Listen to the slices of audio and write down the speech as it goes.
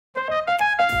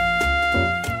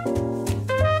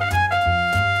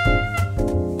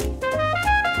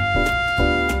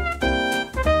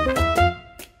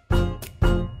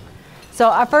So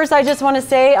first, I just want to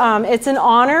say it's an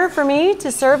honor for me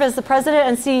to serve as the President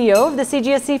and CEO of the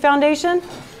CGSC Foundation.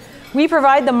 We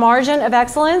provide the margin of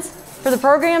excellence for the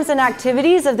programs and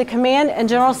activities of the Command and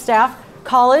General Staff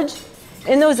College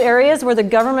in those areas where the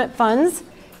government funds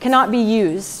cannot be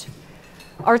used.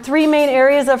 Our three main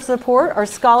areas of support are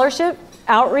scholarship,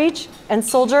 outreach, and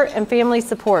soldier and family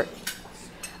support.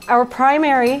 Our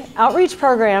primary outreach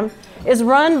program is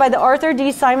run by the Arthur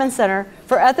D. Simon Center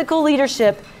for Ethical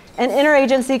Leadership and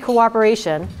Interagency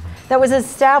Cooperation that was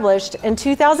established in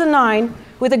 2009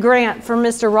 with a grant from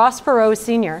Mr. Ross Perot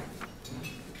Sr.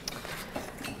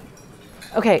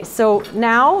 Okay, so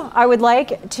now I would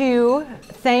like to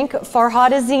thank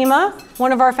Farhad Azima,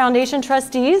 one of our foundation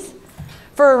trustees,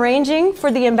 for arranging for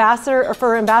Ambassador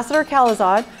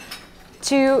Khalilzad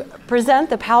to present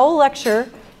the Powell Lecture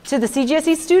to the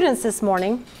CGSC students this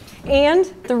morning,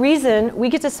 and the reason we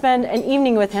get to spend an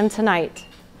evening with him tonight.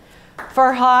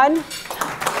 Farhad,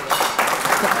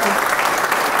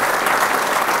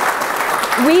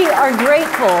 we are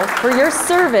grateful for your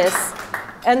service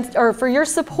and for your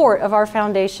support of our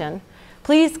foundation.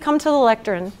 Please come to the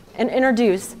lectern and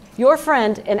introduce your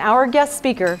friend and our guest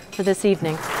speaker for this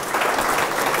evening.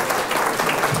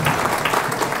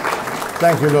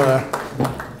 Thank you, Lora.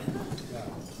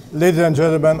 Ladies and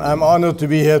gentlemen, I'm honored to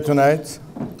be here tonight.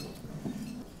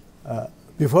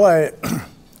 Before I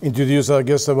introduce our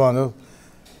guest of honor,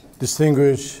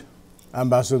 distinguished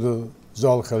Ambassador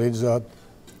Zalmay Khalilzad,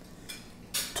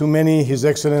 to many, His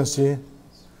Excellency,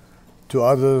 to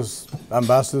others,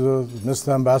 Ambassador,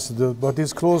 Mr. Ambassador, but to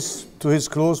his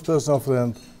close personal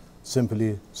friend,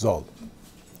 simply Zal.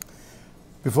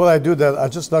 Before I do that,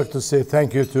 I'd just like to say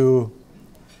thank you to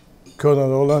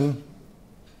Colin,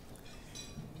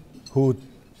 who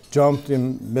jumped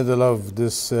in the middle of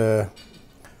this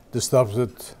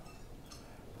disrupted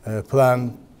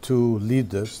plan to lead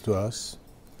this to us,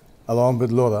 along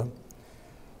with Lora,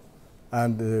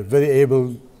 and very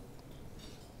able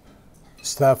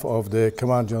staff of the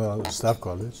Command General Staff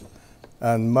College,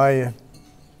 and my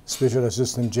Special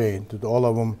Assistant Jane, to all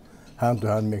of them, hand to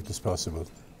hand, make this possible.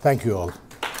 Thank you all.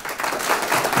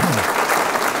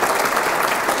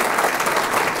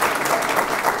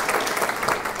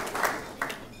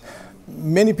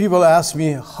 Many people ask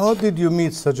me, how did you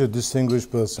meet such a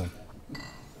distinguished person?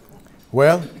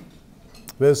 Well,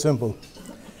 very simple.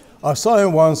 I saw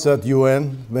him once at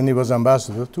UN when he was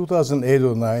ambassador, 2008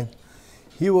 or 9.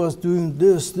 He was doing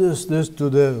this to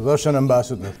the Russian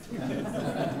ambassador.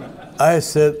 I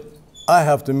said, I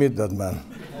have to meet that man.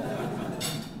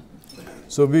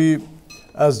 So we,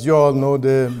 as you all know,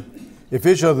 the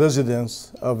official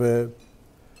residence of a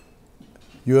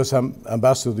U.S.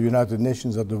 ambassador to the United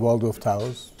Nations at the Waldorf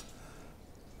Towers,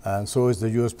 and so is the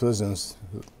U.S. President's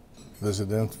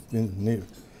residence in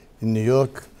New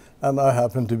York, and I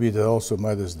happen to be there also,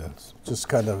 my residence. Just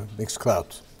kind of mixed crowd.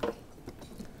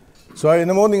 So in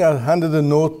the morning, I handed a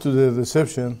note to the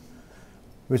reception,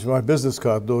 which my business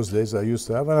card those days I used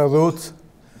to have, and I wrote,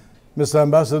 Mr.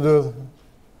 Ambassador,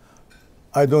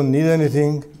 I don't need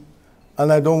anything,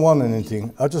 and I don't want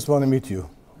anything. I just want to meet you.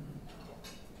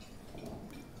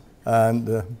 And,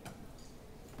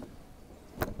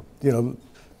 you know,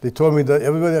 they told me that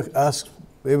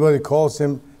everybody calls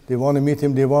him, they want to meet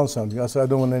him, they want something. I said, I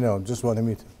don't want to know, just want to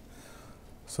meet him.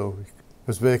 So he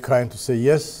was very kind to say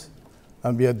yes,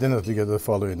 and we had dinner together the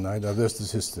following night. The rest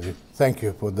is history. Thank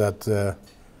you for that.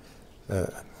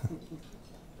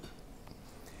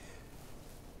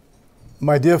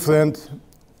 My dear friend,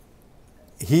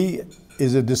 he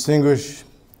is a distinguished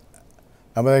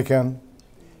American,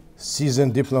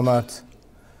 seasoned diplomat,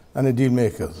 and a deal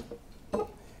maker.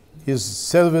 His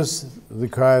service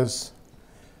requires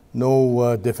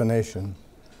no definition,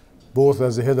 both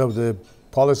as the head of the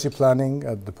policy planning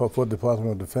at the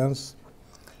Department of Defense,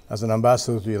 as an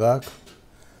ambassador to Iraq,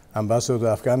 ambassador to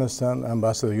Afghanistan,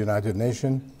 ambassador to the United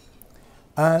Nations,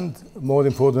 and more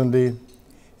importantly,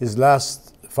 his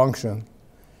last function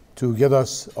to get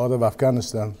us out of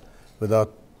Afghanistan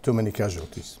without too many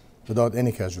casualties, without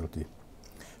any casualty.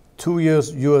 2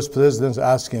 years, US presidents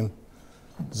asked him,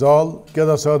 Zal, get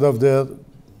us out of there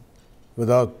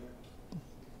without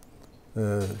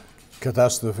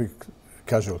catastrophic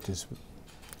casualties.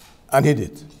 And he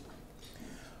did.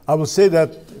 I will say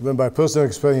that when my personal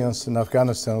experience in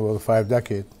Afghanistan over 5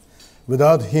 decades,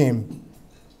 without him,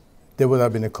 there would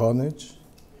have been a carnage,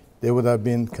 there would have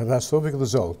been catastrophic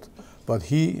result. But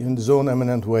he, in his own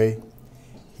eminent way,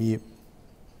 he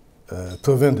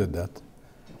prevented that.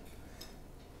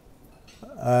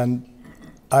 And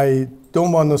I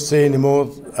don't want to say anymore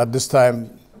at this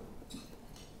time,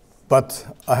 but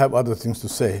I have other things to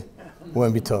say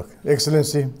when we talk.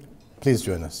 Excellency, Please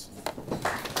join us.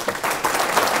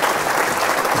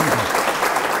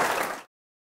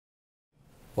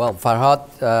 Well,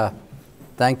 Farhad,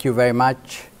 thank you very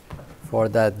much for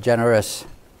that generous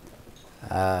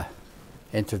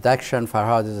introduction.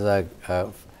 Farhad is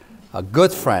a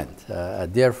good friend, a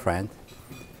dear friend,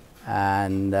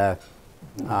 and I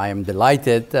am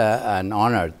delighted and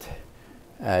honored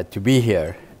to be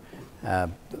here.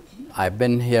 I've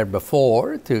been here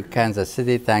before to Kansas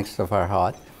City, thanks to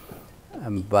Farhad,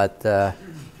 but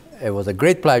it was a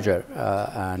great pleasure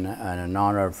and an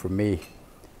honor for me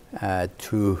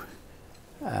to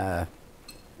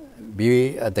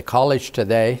be at the college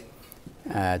today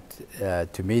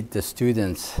to meet the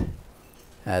students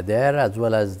there, as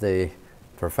well as the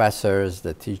professors,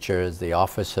 the teachers, the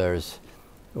officers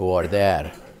who are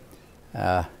there.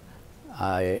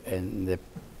 In the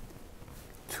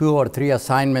 2 or 3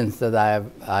 assignments that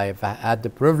I've had the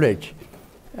privilege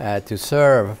to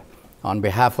serve on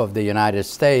behalf of the United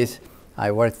States,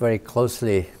 I worked very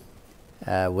closely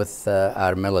with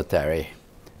our military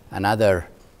and other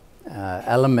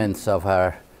elements of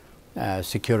our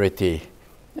security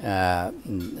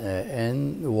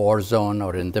in war zone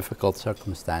or in difficult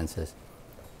circumstances.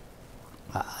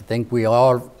 I think we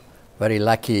are very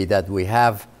lucky that we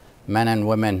have men and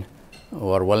women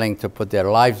who are willing to put their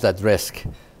lives at risk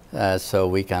so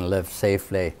we can live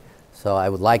safely. So I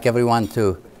would like everyone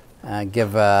to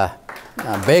give a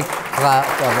big clap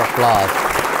of applause.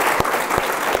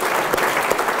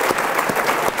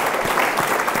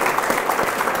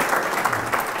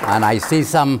 And I see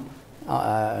some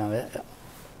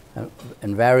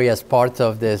in various parts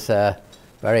of this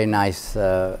very nice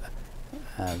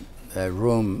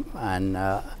room. And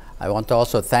I want to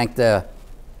also thank the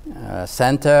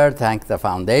center, thank the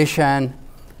foundation,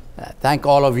 thank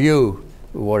all of you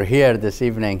who were here this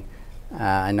evening.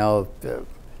 I know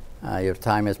your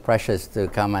time is precious to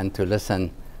come and to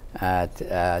listen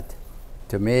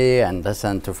to me and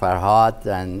listen to Farhad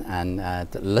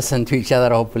and to listen to each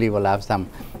other. Hopefully we'll have some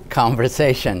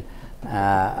conversation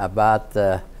about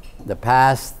the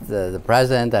past, the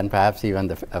present, and perhaps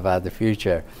even about the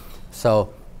future.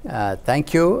 So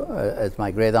thank you. It's my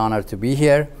great honor to be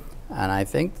here. And I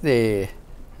think the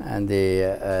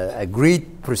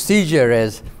agreed procedure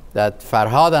is that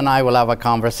Farhad and I will have a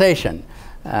conversation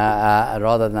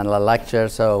rather than a lecture.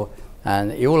 So,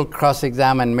 and you will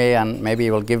cross-examine me, and maybe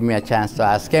you will give me a chance to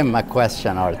ask him a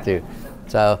question or two.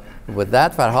 So with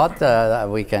that, Farhad,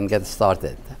 we can get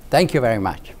started. Thank you very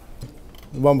much.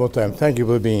 One more time, thank you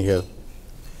for being here.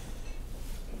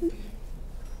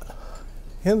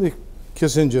 Henry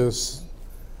Kissinger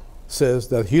says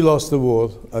that he lost the war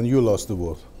and you lost the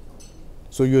war.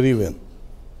 So you're even.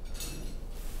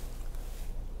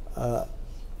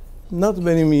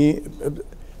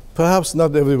 Perhaps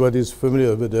not everybody is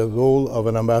familiar with the role of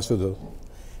an ambassador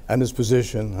and his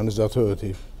position and his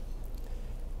authority.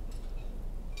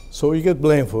 So you get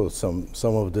blamed for some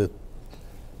of the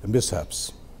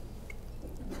mishaps.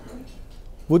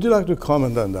 Would you like to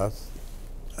comment on that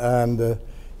and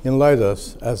enlighten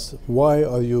us as why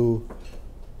are you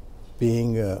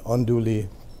being unduly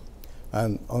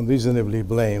and unreasonably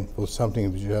blamed for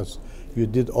something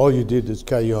which all you did is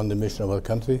carry on the mission of our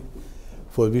country,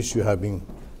 for which you have been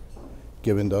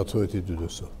given the authority to do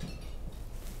so.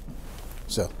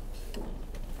 So.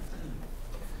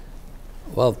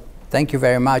 Well, thank you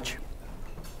very much.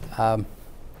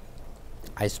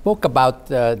 I spoke about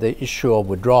the issue of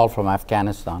withdrawal from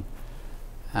Afghanistan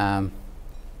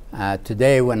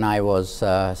today when I was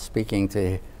speaking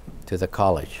to the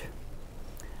college.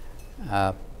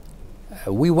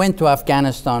 We went to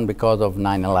Afghanistan because of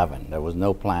 9/11. There was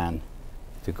no plan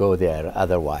to go there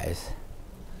otherwise.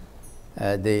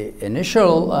 The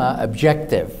initial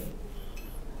objective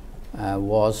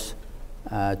was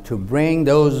to bring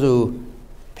those who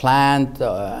planned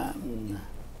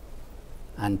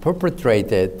and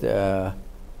perpetrated the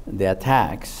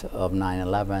attacks of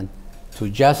 9/11 to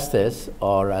justice,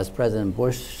 or as President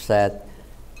Bush said,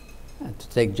 to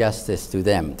take justice to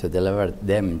them, to deliver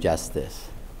them justice.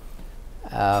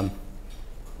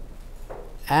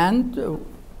 And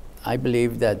I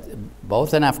believe that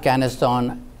both in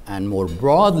Afghanistan and more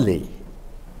broadly,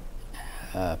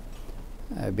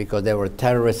 because there were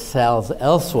terrorist cells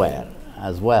elsewhere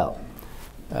as well,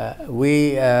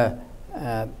 we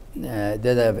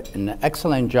did an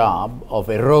excellent job of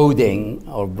eroding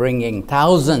or bringing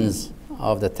thousands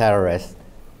of the terrorists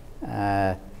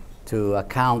to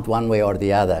account one way or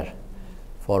the other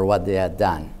for what they had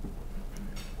done.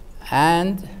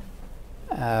 And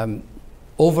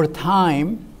over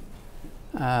time,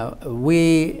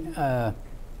 we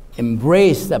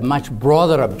embraced a much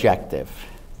broader objective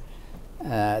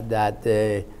that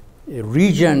the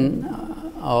region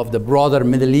of the broader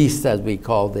Middle East, as we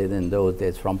called it in those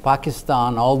days, from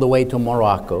Pakistan all the way to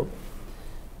Morocco,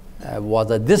 was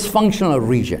a dysfunctional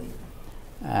region.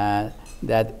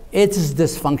 That its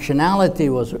dysfunctionality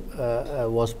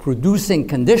was producing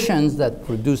conditions that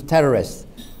produced terrorists,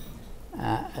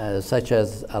 such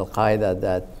as Al-Qaeda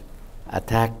that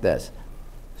attacked us.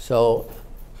 So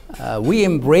we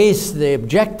embraced the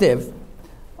objective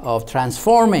of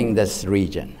transforming this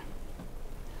region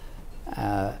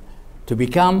to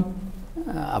become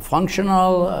a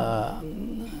functional,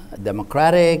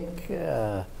 democratic,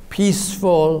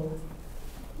 peaceful,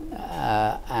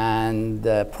 and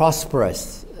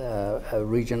prosperous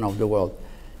region of the world,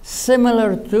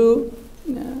 similar to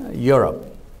Europe.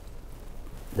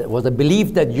 There was a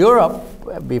belief that Europe,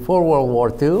 before World War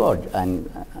II and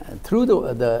through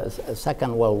the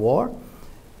Second World War,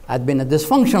 had been a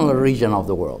dysfunctional region of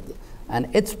the world. And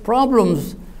its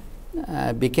problems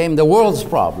became the world's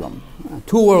problem.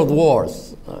 2 world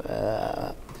wars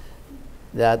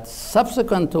that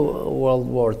subsequent to World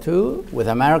War II, with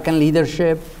American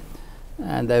leadership,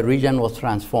 and the region was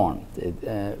transformed.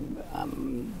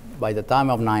 By the time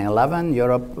of 9/11,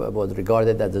 Europe was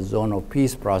regarded as a zone of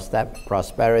peace,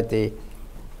 prosperity,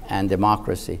 and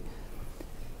democracy.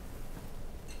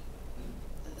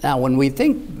 Now, when we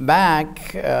think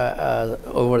back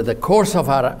over the course of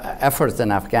our efforts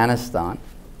in Afghanistan,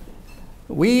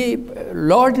 we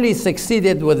largely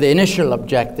succeeded with the initial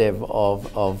objective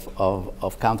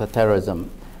of counterterrorism.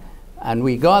 And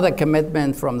we got a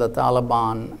commitment from the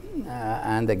Taliban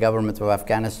and the government of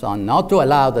Afghanistan not to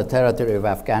allow the territory of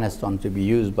Afghanistan to be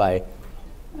used by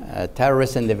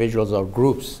terrorist individuals or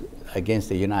groups against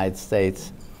the United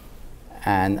States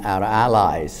and our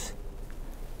allies.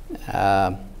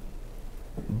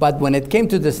 But when it came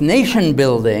to this nation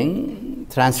building,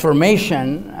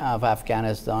 transformation of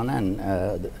Afghanistan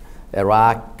and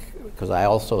Iraq, because I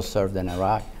also served in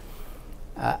Iraq,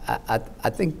 I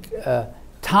think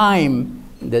time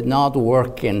did not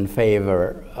work in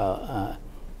favor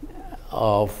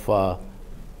of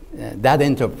that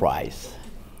enterprise,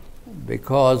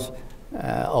 because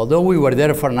although we were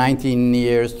there for 19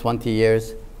 years, 20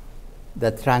 years,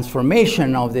 the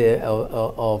transformation of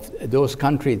those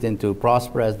countries into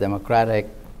prosperous, democratic,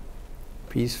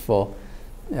 peaceful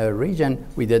region,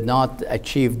 we did not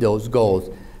achieve those goals.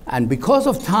 And because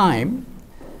of time,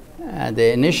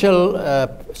 the initial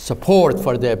support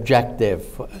for the objective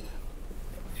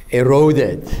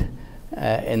eroded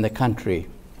in the country.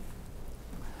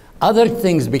 Other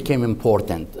things became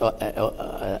important,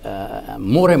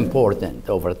 more important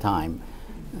over time.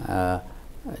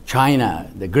 China,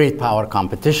 the great power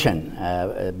competition,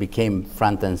 became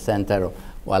front and center,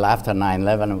 while after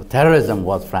 9/11, terrorism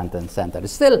was front and center.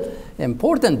 It's still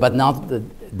important, but not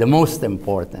the most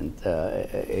important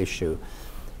issue.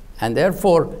 And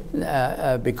therefore,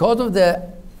 because of the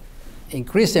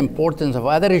increased importance of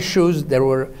other issues, there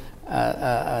were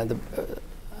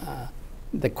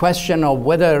the question of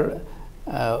whether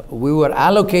we were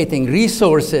allocating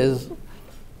resources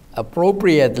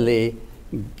appropriately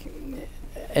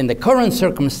in the current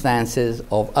circumstances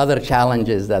of other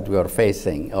challenges that we are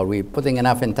facing. Are we putting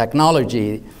enough in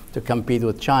technology to compete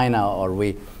with China? Are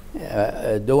we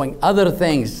doing other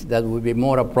things that would be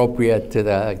more appropriate to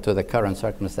the current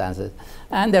circumstances?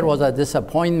 And there was a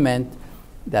disappointment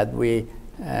that we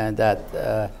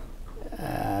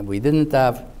didn't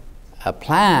have a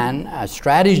plan, a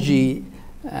strategy,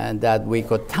 that we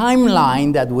could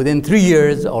timeline that within 3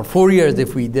 years or 4 years,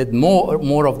 if we did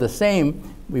more of the same,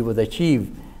 we would achieve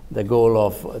the goal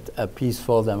of a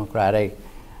peaceful, democratic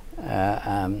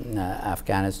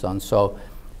Afghanistan. So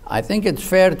I think it's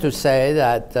fair to say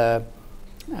that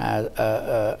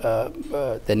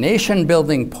the nation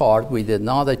building part, we did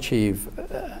not achieve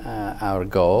our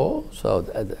goal. So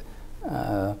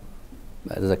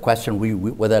there's a question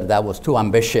whether that was too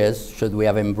ambitious. Should we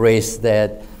have embraced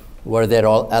that? Were there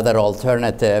other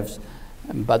alternatives?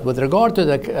 But with regard to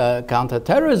the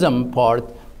counterterrorism part,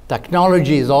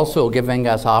 technology is also giving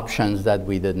us options that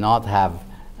we did not have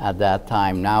at that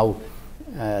time. Now,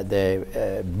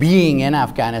 being in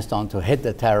Afghanistan to hit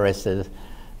the terrorists is,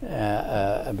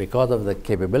 because of the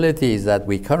capabilities that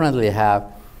we currently have,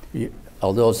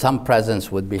 although some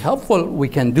presence would be helpful, we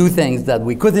can do things that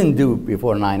we couldn't do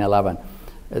before 9/11.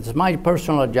 It's my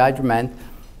personal judgment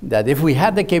that if we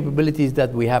had the capabilities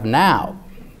that we have now,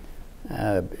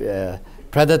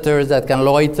 predators that can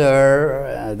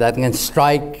loiter, that can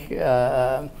strike,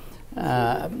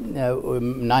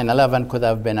 9/11 could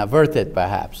have been averted,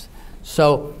 perhaps.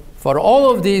 So for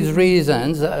all of these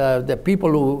reasons, the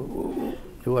people who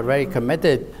were very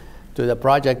committed to the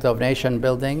project of nation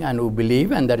building, and we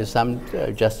believe, and there is some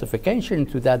justification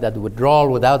to that, that withdrawal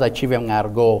without achieving our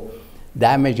goal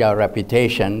damage our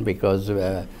reputation, because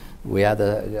we had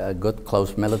a good,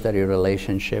 close military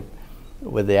relationship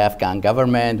with the Afghan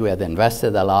government. We had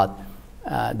invested a lot.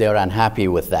 They were unhappy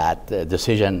with that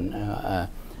decision.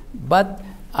 But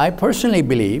I personally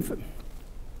believe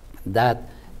that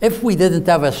if we didn't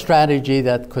have a strategy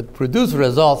that could produce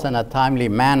results in a timely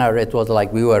manner, it was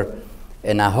like we were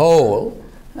in a hole,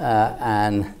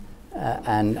 and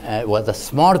it was a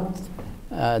smart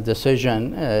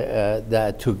decision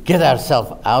to get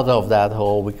ourselves out of that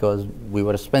hole, because we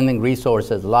were spending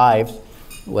resources, lives,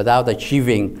 without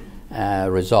achieving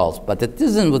results. But it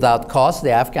isn't without cost.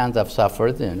 The Afghans have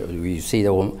suffered. And we see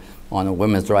on the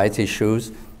women's rights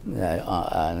issues,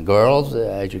 girls'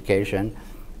 education,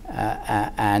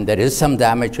 and there is some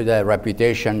damage to their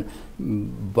reputation.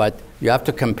 But you have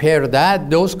to compare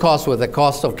those costs with the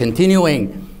cost of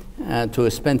continuing to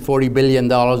spend $40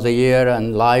 billion a year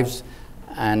on lives,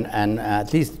 and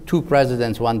at least 2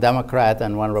 presidents, 1 Democrat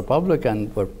and 1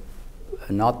 Republican, were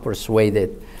not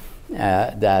persuaded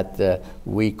that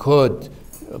we could,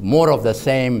 more of the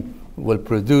same will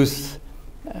produce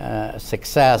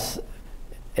success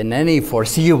in any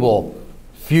foreseeable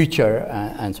future,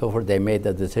 and so forth. They made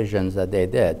the decisions that they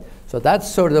did. So that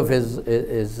sort of is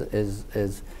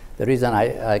the reason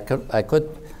I could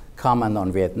comment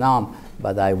on Vietnam,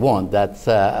 but I won't. That's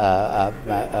on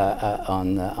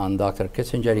Dr.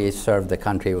 Kissinger. He served the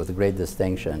country with great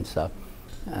distinction. So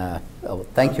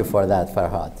thank you for that,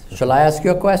 Farhad. Shall I ask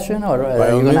you a question, or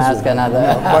are you going to ask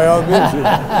another? By all means.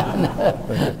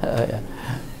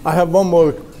 I have one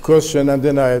more question, and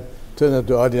then I turn it to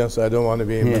the audience. I don't want to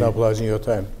be monopolizing your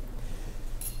time.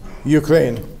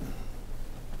 Ukraine.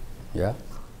 Yeah.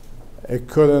 A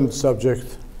current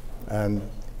subject and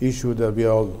issue that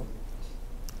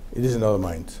it is in our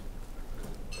minds.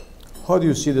 How do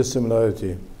you see the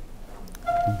similarity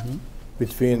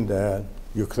between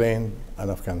Ukraine and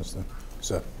Afghanistan,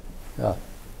 sir? Yeah.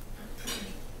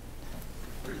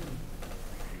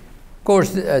 Of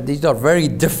course, these are very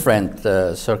different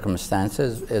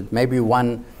circumstances. Maybe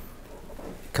one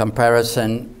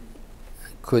comparison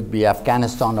could be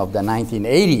Afghanistan of the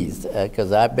 1980s,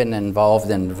 because I've been involved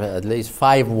in at least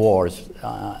 5 wars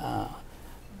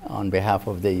on behalf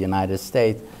of the United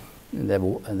States.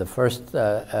 The first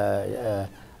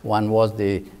one was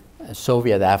the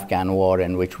Soviet-Afghan war,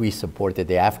 in which we supported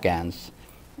the Afghans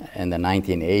in the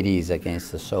 1980s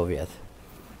against the Soviets.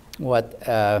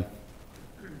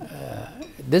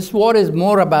 This war is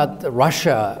more about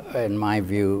Russia, in my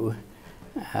view.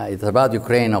 It's about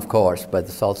Ukraine, of course, but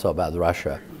it's also about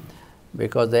Russia.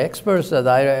 Because the experts that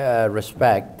I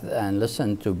respect and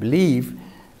listen to believe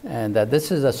that this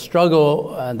is a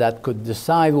struggle that could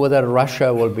decide whether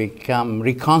Russia will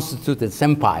reconstitute its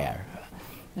empire,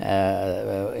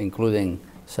 including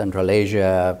Central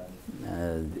Asia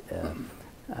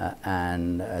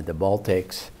and the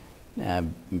Baltics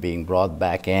being brought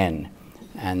back in.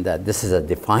 And that this is a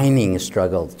defining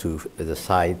struggle to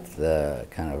decide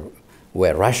kind of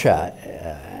where Russia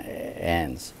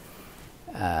ends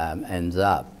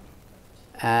up.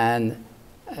 And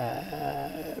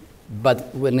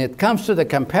but when it comes to the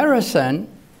comparison,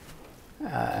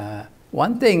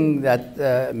 one thing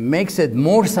that makes it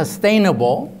more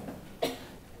sustainable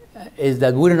is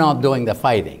that we're not doing the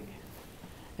fighting.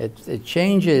 It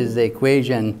changes the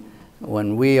equation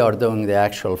when we are doing the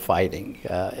actual fighting.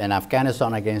 In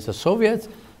Afghanistan against the Soviets,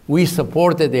 we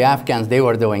supported the Afghans, they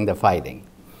were doing the fighting.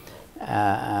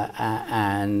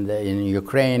 And in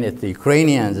Ukraine, it's the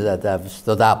Ukrainians that have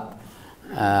stood up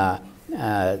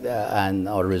and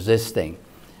are resisting.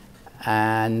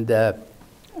 And at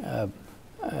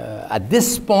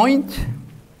this point,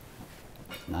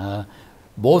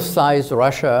 both sides,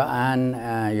 Russia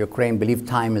and Ukraine, believe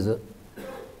time is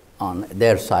on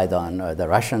their side. The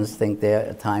Russians think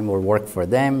their time will work for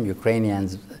them.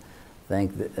 Ukrainians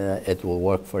think it will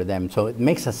work for them. So it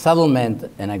makes a settlement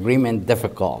and agreement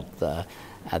difficult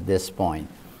at this point.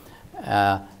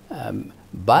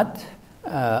 But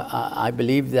I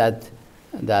believe that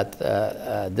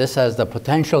this has the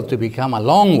potential to become a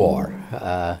long war.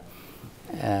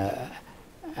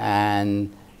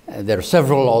 And there are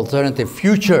several alternative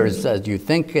futures as you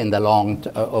think in the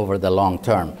over the long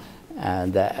term.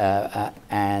 And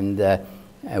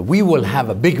we will have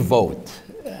a big vote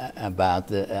about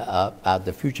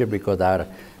the future, because our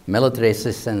military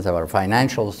assistance, our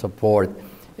financial support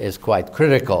is quite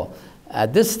critical.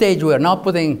 At this stage, we are not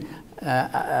putting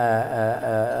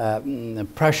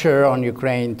pressure on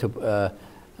Ukraine to,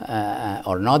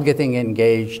 or not getting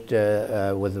engaged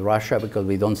with Russia, because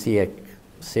we don't see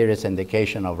serious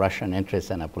indication of Russian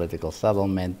interest in a political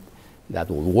settlement that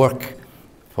will work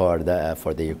for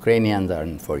the Ukrainians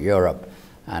and for Europe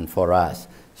and for us.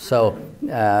 So,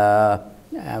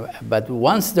 but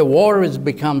once the war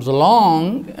becomes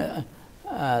long,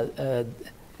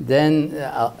 then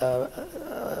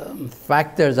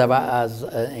factors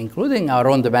including our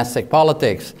own domestic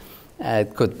politics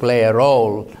could play a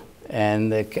role,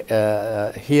 and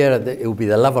here it will be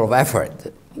the level of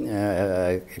effort,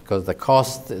 because the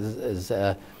cost is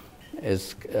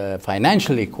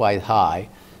financially quite high,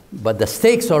 but the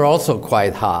stakes are also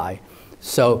quite high.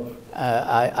 So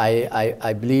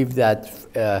I believe that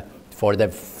for the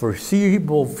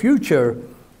foreseeable future,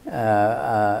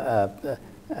 the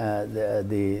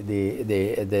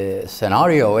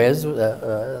scenario is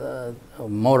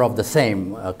more of the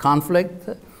same, conflict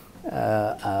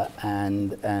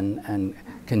and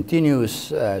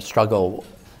continuous struggle.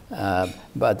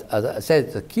 But as I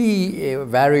said, the key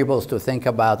variables to think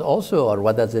about also are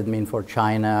what does it mean for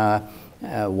China,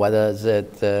 what does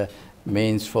it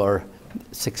means for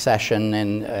succession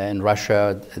in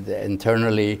Russia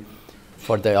internally,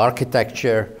 for the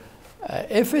architecture.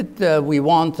 If we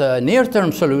want a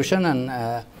near-term solution,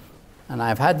 and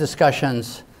I've had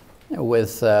discussions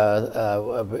with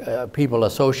people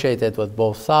associated with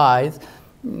both sides,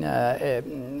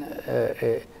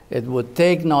 it would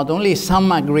take not only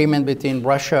some agreement between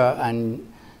Russia and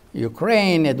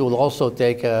Ukraine, it will also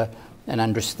take an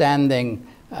understanding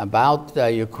about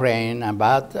Ukraine,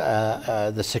 about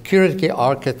the security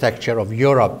architecture of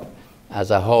Europe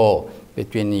as a whole,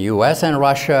 between the US and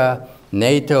Russia,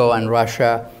 NATO and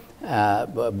Russia,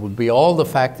 would be all the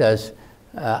factors,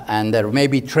 and there may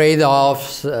be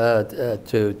trade-offs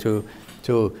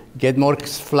to get more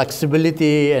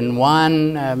flexibility in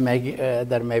one,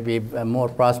 there may be more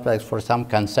prospects for some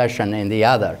concession in the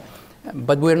other.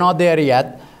 But we're not there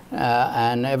yet,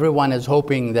 and everyone is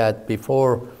hoping that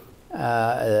before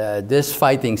this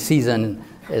fighting season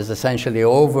is essentially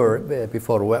over,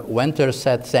 before winter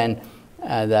sets in,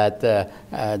 that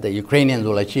the Ukrainians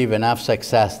will achieve enough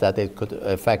success that it could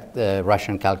affect the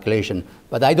Russian calculation.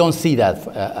 But I don't see that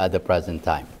at the present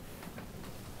time.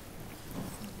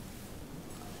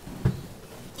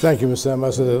 Thank you, Mr.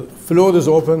 Ambassador. The floor is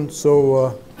open,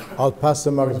 so I'll pass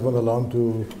the microphone along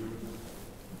to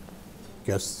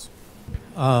guests.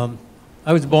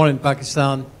 I was born in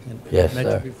Pakistan, and Yes, met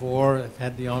sir. you before. I've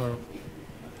had the honor.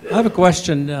 I have a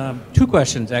question, two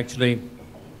questions actually.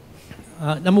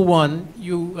 Number one,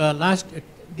 you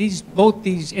both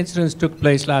these incidents took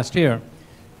place last year.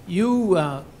 You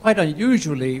quite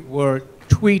unusually were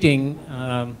tweeting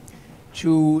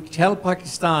to tell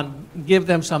Pakistan, give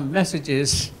them some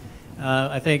messages.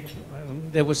 I think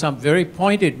there were some very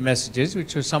pointed messages,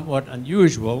 which were somewhat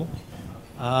unusual,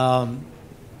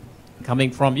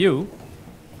 coming from you.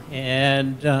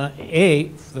 And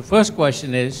the first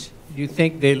question is, do you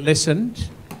think they listened?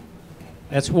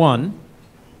 That's one.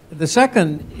 The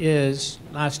second is,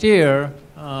 last year,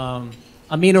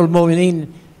 Amin al-Momineen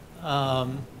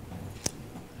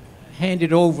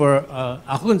handed over,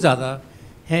 Akhundzada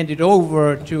handed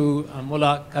over to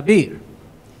Mullah Kabir.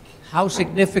 How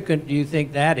significant do you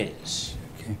think that is?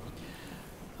 Okay.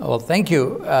 Well, thank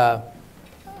you.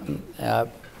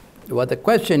 Well, the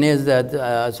question is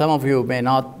that some of you may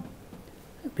not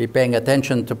be paying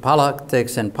attention to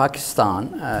politics in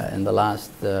Pakistan in the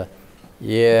last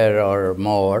year or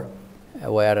more,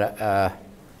 where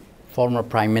former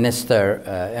Prime Minister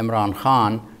Imran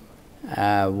Khan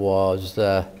was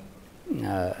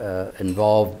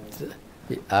involved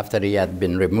after he had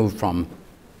been removed from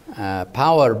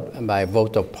power by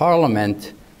vote of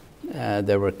parliament.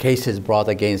 There were cases brought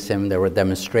against him, there were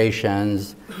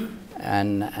demonstrations,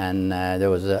 and there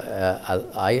was,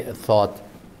 I thought,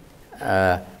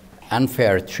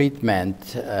 unfair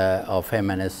treatment of him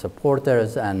and his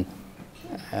supporters, and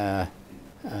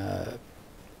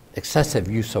excessive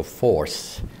use of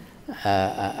force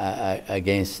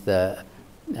against the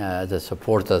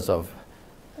supporters of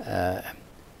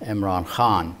Imran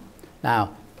Khan.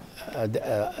 Now,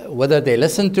 whether they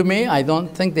listened to me, I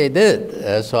don't think they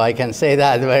did, so I can say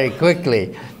that very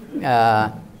quickly.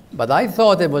 But I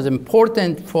thought it was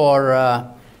important for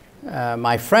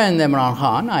my friend Imran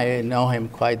Khan, I know him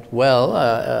quite well,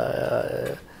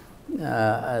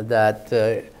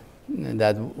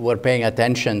 that were paying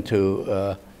attention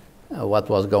to what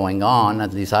was going on,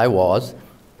 at least I was,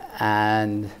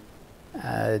 and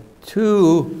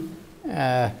two,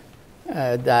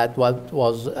 that what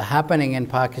was happening in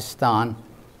Pakistan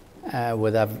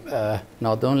would have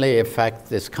not only affect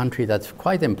this country that's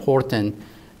quite important,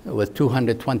 with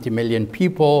 220 million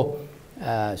people,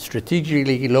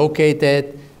 strategically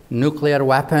located, nuclear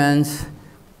weapons,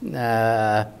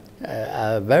 a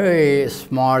very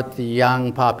smart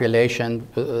young population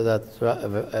that's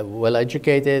well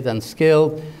educated and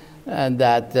skilled, and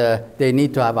that they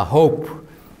need to have a hope,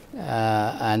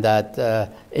 and that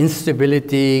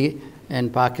instability in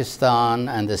Pakistan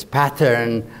and this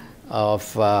pattern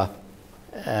of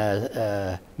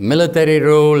military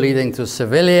rule leading to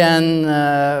civilian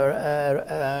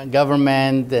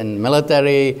government and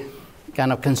military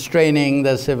kind of constraining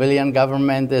the civilian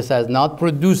government. This has not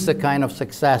produced the kind of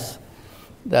success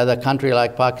that a country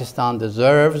like Pakistan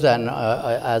deserves and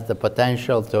has the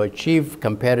potential to achieve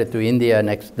compared to India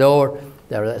next door.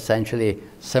 They're essentially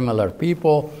similar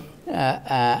people.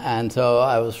 And so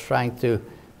I was trying to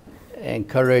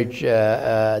encourage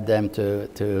them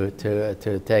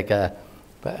to take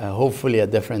hopefully a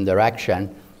different direction.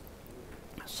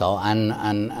 So,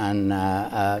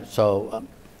 so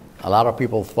a lot of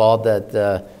people thought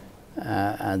that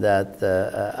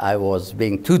I was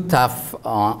being too tough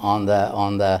on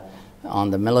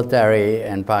the military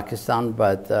in Pakistan,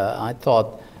 but I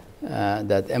thought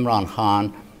that Imran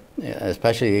Khan,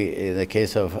 especially in the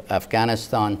case of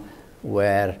Afghanistan,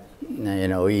 where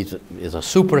he's a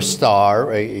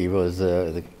superstar. He was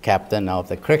the captain of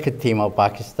the cricket team of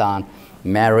Pakistan,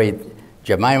 married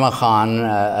Jemima Khan,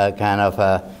 kind of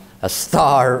a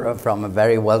star from a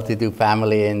very well-to-do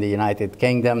family in the United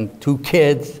Kingdom, 2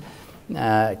 kids,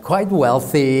 quite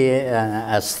wealthy,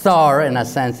 a star in a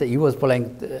sense that he was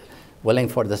willing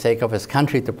for the sake of his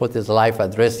country to put his life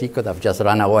at risk. He could have just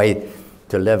run away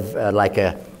to live like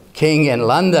a king in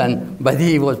London, but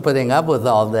he was putting up with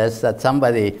all this, that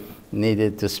somebody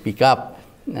needed to speak up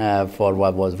for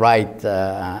what was right.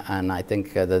 And I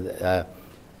think that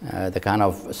the kind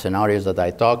of scenarios that I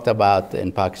talked about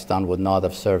in Pakistan would not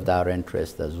have served our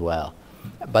interest as well.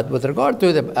 But with regard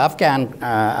to the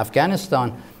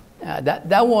Afghanistan,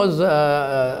 that was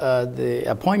the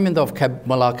appointment of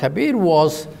Mullah Kabir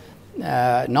was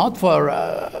not for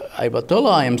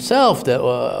Ayatollah himself,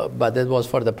 but it was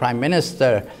for the prime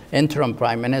minister, interim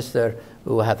prime minister,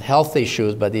 who had health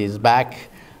issues, but he's back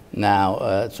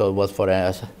now. So it was for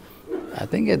us. I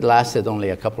think it lasted only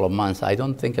a couple of months. I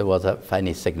don't think it was of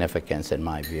any significance in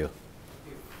my view.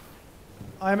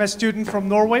 I'm a student from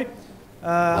Norway.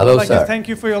 Hello, I'd like sir. to thank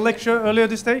you for your lecture earlier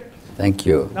this day. Thank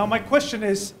you. Now my question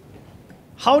is,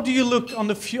 how do you look upon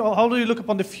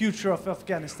the future of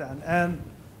Afghanistan, and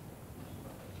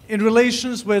in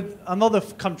relations with another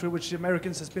country which the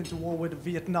Americans has been to war with,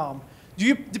 Vietnam? Do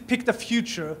you depict a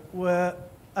future where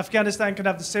Afghanistan can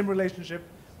have the same relationship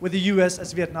with the US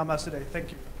as Vietnam has today?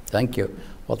 Thank you. Thank you.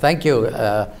 Well, thank you.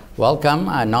 Welcome.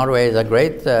 Norway is a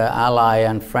great ally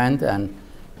and friend, and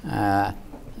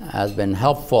has been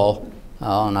helpful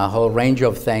on a whole range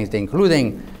of things,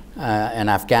 including in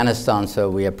Afghanistan. So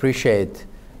we appreciate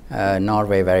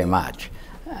Norway very much.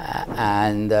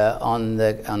 And on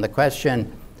the question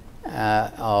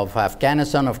of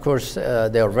Afghanistan, of course,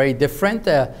 they are very different.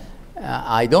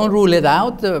 I don't rule it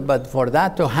out, but for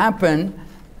that to happen,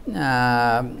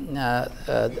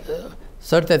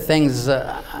 certain things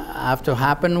have to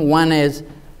happen. One is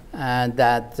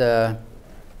that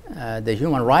the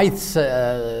human rights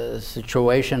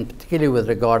situation, particularly with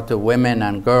regard to women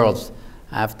and girls,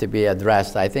 have to be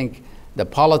addressed. I think the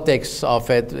politics of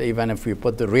it, even if we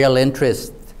put the real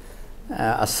interest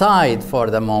aside for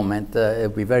the moment, it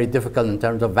would be very difficult in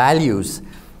terms of values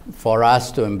for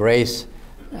us to embrace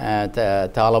the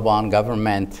Taliban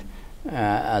government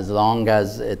as long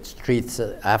as it treats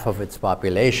half of its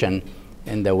population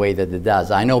in the way that it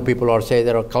does. I know people are saying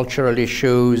there are cultural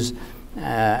issues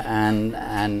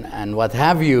and what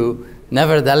have you.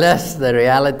 Nevertheless, the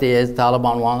reality is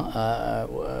Taliban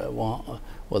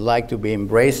would like to be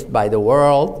embraced by the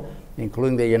world,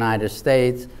 including the United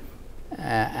States,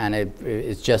 and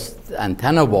it's just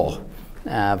untenable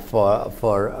for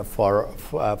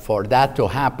that to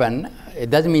happen. It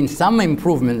doesn't mean some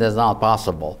improvement is not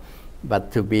possible,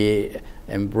 but to be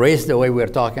embraced the way we're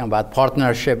talking about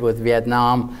partnership with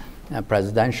Vietnam, a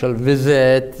presidential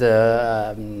visit,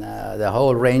 the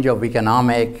whole range of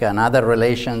economic and other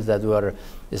relations that we're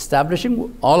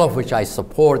establishing, all of which I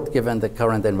support given the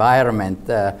current environment,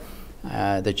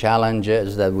 the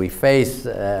challenges that we face,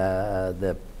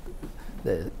 the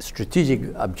strategic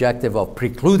objective of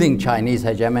precluding Chinese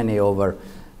hegemony over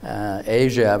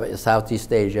Asia,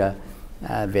 Southeast Asia.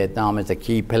 Vietnam is a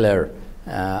key pillar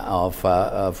of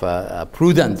a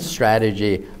prudent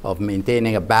strategy of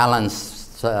maintaining a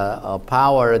balance of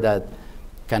power that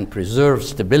can preserve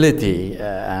stability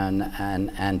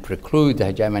and preclude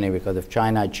hegemony, because if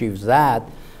China achieves that,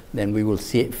 then we will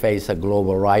face a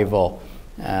global rival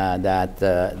that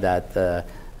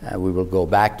we will go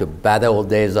back to bad old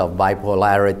days of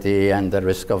bipolarity and the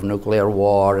risk of nuclear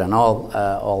war and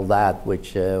all that,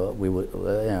 which we would,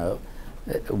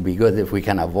 it would be good if we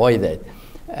can avoid it.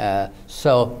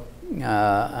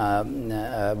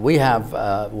 We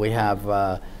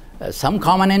have some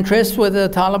common interests with the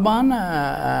Taliban.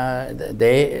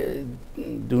 They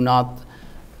do not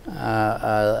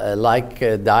like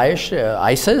Daesh,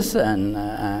 ISIS, and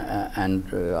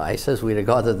ISIS we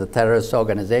regard as a terrorist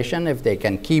organization. If they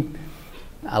can keep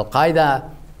Al-Qaeda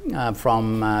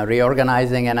from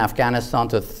reorganizing in Afghanistan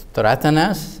to threaten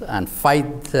us and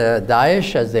fight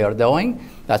Daesh as they are doing,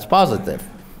 that's positive.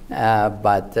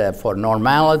 But for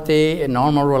normality,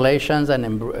 normal relations,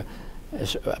 and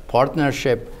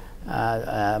partnership,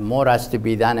 more has to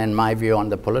be done, in my view, on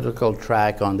the political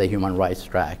track, on the human rights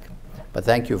track. But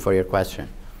thank you for your question.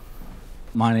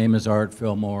 My name is Art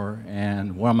Fillmore,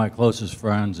 and one of my closest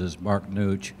friends is Mark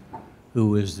Nooch,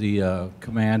 who is the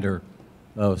commander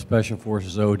of Special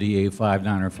Forces ODA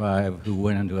 5905, who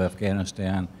went into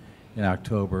Afghanistan in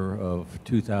October of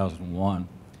 2001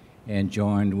 and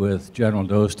joined with General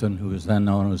Dostan, who was then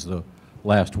known as the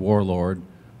last warlord,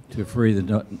 to free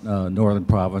the northern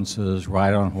provinces,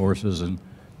 ride on horses, and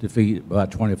defeat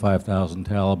about 25,000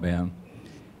 Taliban.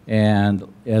 And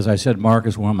as I said, Mark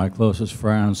is one of my closest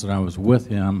friends, and I was with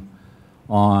him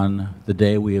on the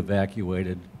day we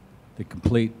evacuated, the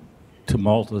complete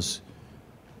tumultuous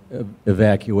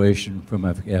evacuation from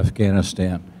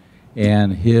Afghanistan.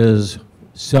 And his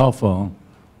cell phone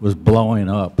was blowing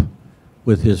up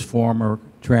with his former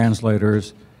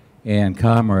translators and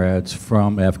comrades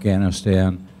from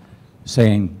Afghanistan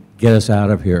saying, "Get us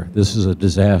out of here. This is a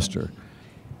disaster."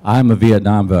 I'm a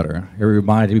Vietnam veteran. It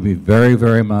reminded me very,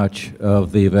 very much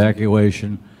of the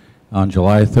evacuation on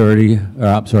April 30,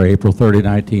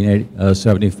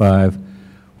 1975,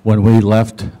 when we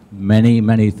left many,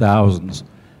 many thousands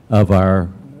of our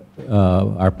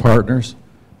partners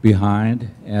behind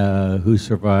who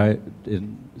survived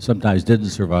and sometimes didn't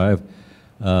survive,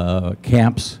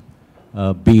 camps,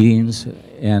 beatings,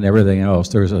 and everything else.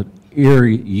 There's an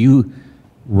eerie, you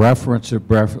referenced it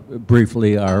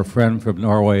briefly, our friend from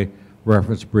Norway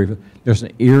referenced briefly. There's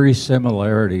an eerie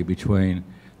similarity between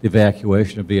the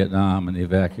evacuation of Vietnam and the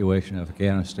evacuation of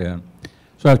Afghanistan.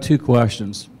 So I have two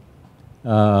questions.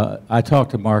 I talk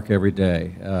to Mark every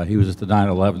day. He was at the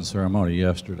 9/11 ceremony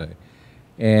yesterday.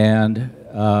 And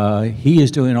he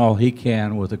is doing all he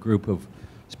can with a group of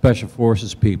Special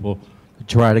Forces people to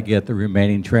try to get the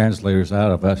remaining translators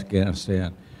out of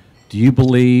Afghanistan. Do you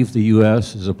believe the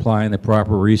U.S. is applying the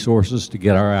proper resources to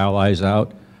get our allies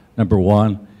out, number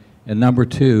one? And number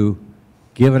two,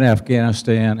 given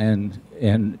Afghanistan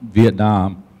and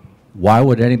Vietnam, why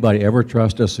would anybody ever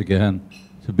trust us again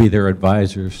to be their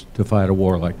advisors to fight a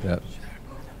war like that?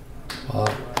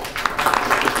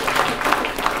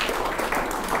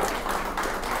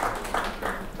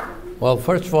 Well,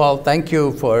 first of all, thank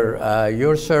you for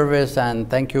your service, and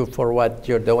thank you for what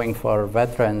you're doing for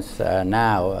veterans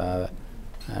now.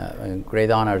 A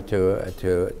great honor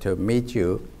to meet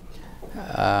you.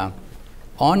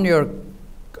 On your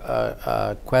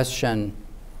question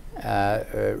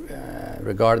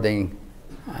regarding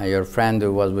your friend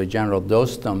who was with General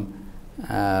Dostum,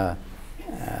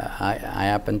 I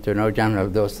happen to know General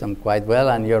Dostum quite well,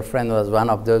 and your friend was one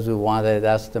of those who wanted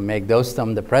us to make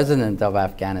Dostum the president of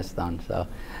Afghanistan. So,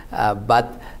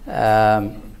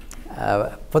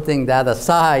 putting that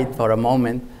aside for a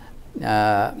moment,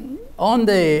 on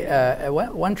the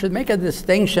one should make a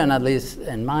distinction, at least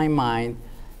in my mind,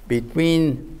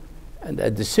 between a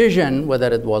decision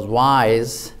whether it was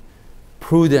wise,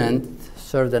 prudent,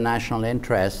 serve the national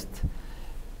interest,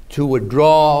 to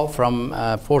withdraw from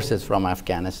forces from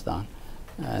Afghanistan,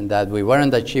 and that we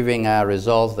weren't achieving our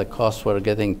results, the costs were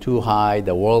getting too high,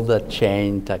 the world had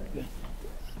changed,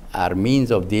 our means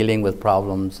of dealing with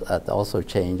problems had also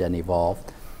changed and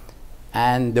evolved.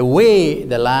 And the way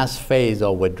the last phase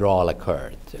of withdrawal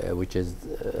occurred, which is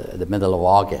the middle of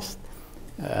August,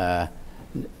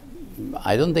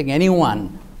 I don't think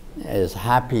anyone is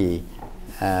happy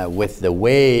with the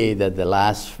way that the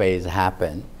last phase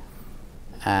happened.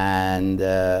 And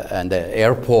the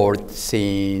airport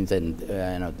scenes, and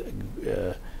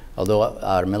although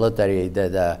our military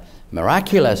did a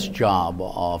miraculous job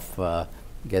of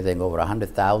getting over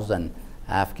 100,000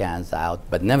 Afghans out,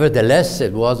 but nevertheless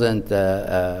it wasn't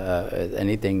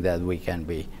anything that we can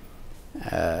be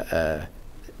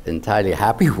entirely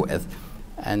happy with.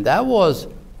 And that was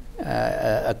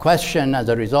a question as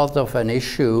a result of an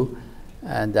issue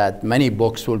that many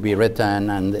books will be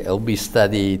written and it'll be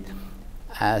studied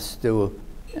as to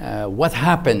what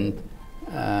happened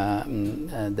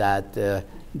that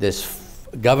this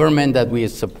government that we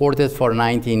supported for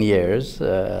 19 years,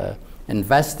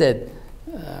 invested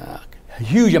a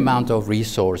huge amount of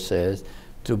resources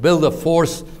to build a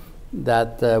force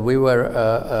that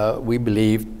we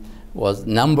believed was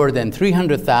numbered in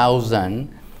 300,000,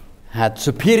 had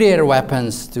superior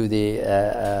weapons to the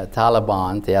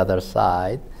Taliban, the other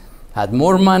side, had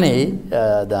more money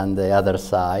than the other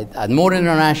side, had more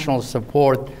international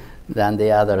support than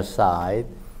the other side,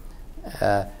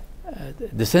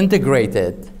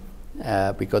 disintegrated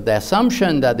because the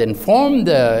assumption that informed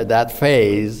that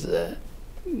phase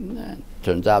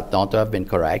turns out not to have been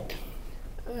correct,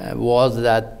 was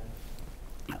that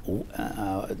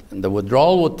the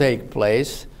withdrawal would take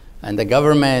place and the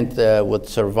government would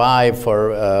survive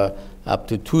for up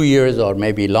to 2 years or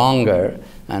maybe longer.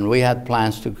 And we had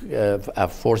plans to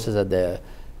have forces at the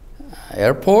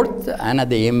airport and at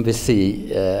the embassy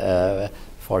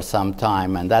for some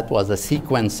time. And that was a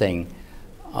sequencing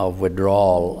of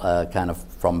withdrawal kind of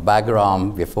from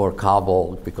Bagram before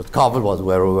Kabul, because Kabul was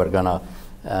where we were going to,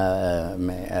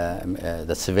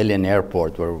 the civilian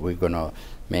airport where we're going to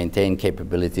maintain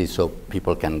capabilities so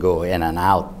people can go in and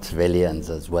out, civilians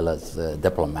as well as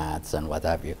diplomats and what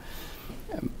have you.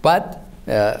 But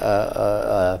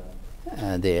the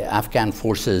Afghan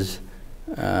forces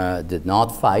did not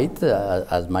fight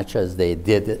as much as they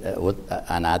did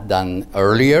and had done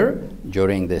earlier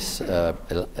during this the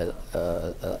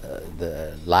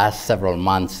last several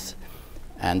months,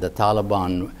 and the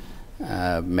Taliban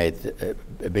made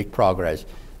a big progress.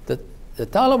 The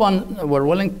Taliban were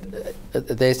willing,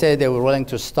 they say they were willing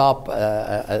to stop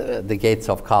at the gates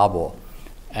of Kabul.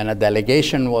 And a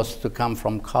delegation was to come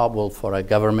from Kabul for a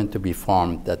government to be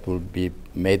formed that would be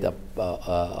made up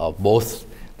of both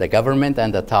the government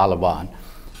and the Taliban.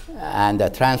 And a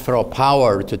transfer of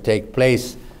power to take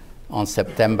place on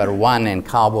September 1 in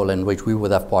Kabul, in which we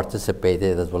would have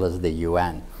participated as well as the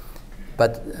UN.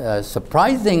 But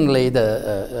surprisingly,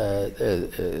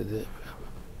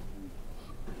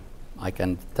 I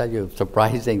can tell you,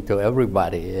 surprising to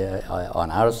everybody on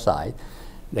our side,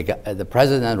 the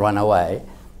president ran away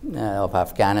of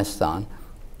Afghanistan,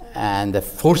 and the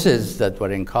forces that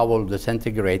were in Kabul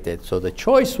disintegrated. So the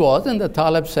choice was, and the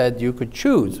Talib said, you could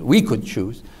choose, we could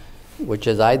choose, which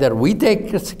is either we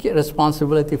take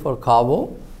responsibility for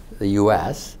Kabul, the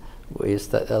US, we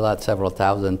still had several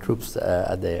thousand troops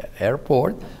at the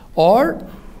airport, or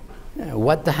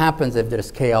what happens if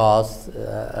there's chaos,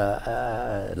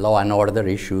 law and order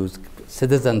issues,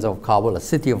 citizens of Kabul, a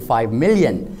city of 5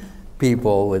 million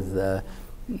people with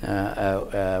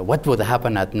what would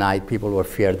happen at night? People were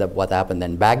feared of what happened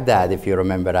in Baghdad, if you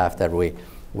remember, after we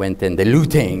went in the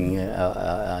looting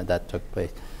that took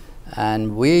place.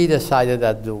 And we decided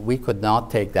that we could not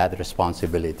take that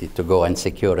responsibility to go and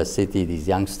secure a city, these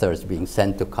youngsters being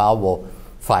sent to Kabul,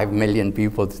 5 million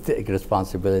people to take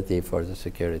responsibility for the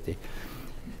security.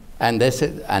 And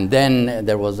then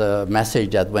there was a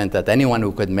message that went that anyone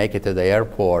who could make it to the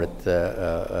airport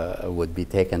would be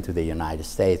taken to the United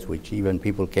States, which even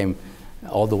people came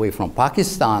all the way from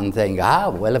Pakistan saying,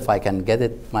 well, if I can get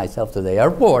it myself to the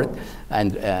airport,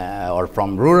 and or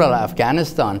from rural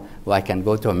Afghanistan, well, I can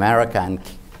go to America,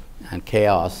 and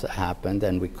chaos happened,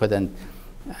 and we couldn't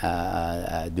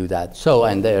do that. So,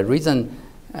 and the reason,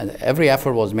 every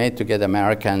effort was made to get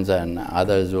Americans and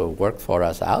others who worked for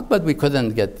us out, but we couldn't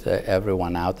get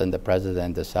everyone out, and the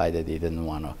president decided he didn't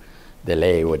want to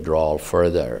delay withdrawal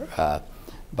further.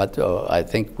 But I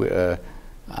think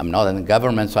I'm not in the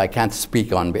government, so I can't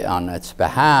speak on its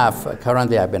behalf.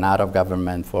 Currently, I've been out of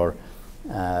government for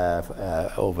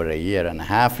over a year and a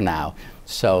half now.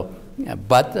 So,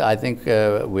 but I think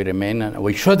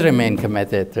we should remain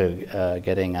committed to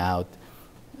getting out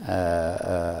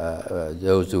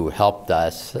those who helped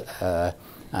us,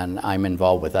 and I'm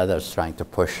involved with others trying to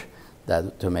push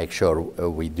that to make sure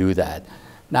we do that.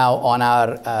 Now, on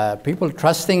our people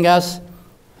trusting us,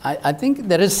 I think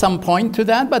there is some point to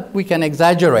that, but we can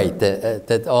exaggerate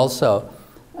that also,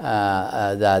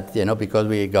 that, because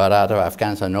we got out of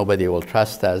Afghanistan, nobody will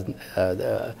trust us.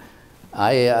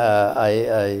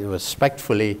 I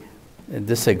respectfully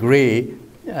disagree.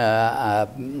 I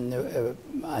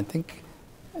think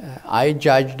I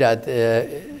judge that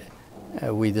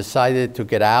we decided to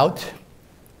get out.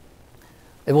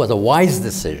 It was a wise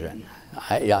decision.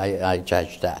 I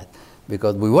judge that,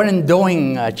 because we weren't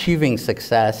achieving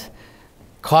success,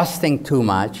 costing too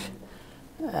much,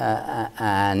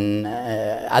 and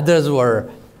others were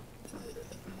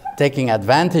taking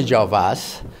advantage of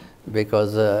us,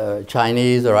 because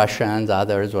Chinese, Russians,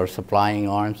 others were supplying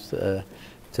arms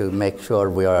to make sure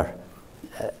we are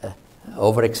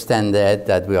overextended,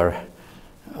 that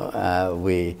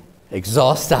we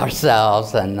exhaust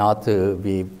ourselves and not to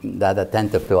be that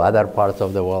attentive to other parts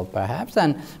of the world, perhaps.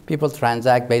 And people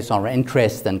transact based on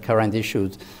interest and current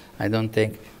issues. I don't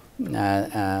think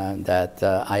that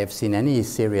I have seen any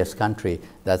serious country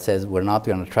that says we're not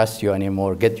going to trust you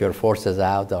anymore, get your forces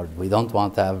out, or we don't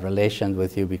want to have relations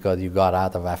with you because you got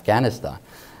out of Afghanistan.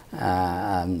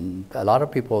 A lot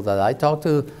of people that I talk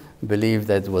to believe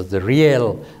that it was the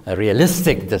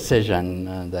realistic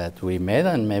decision that we made,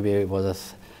 and maybe it was a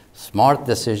smart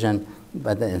decision,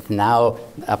 but it's now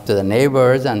up to the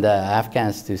neighbors and the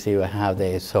Afghans to see how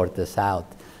they sort this out,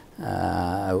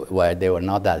 where they were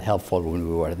not that helpful when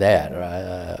we were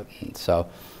there.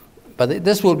 But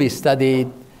this will be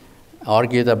studied,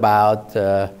 argued about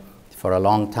for a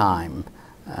long time,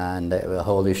 and the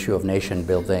whole issue of nation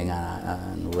building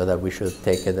and whether we should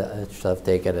take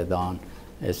it on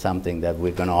is something that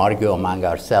we're going to argue among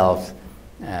ourselves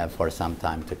for some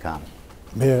time to come.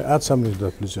 May I add something to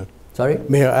that, please, sir? Sorry?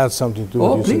 May I add something to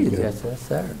what you said? Oh, please, Yes, yes,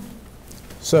 sir.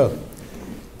 Sir,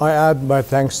 I add my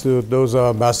thanks to those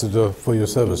ambassadors for your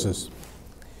services.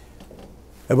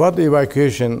 About the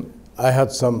evacuation, I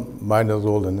had some minor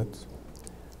role in it.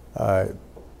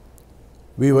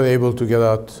 We were able to get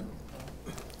out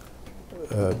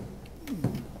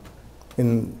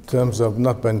in terms of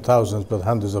not by thousands, but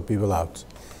hundreds of people out.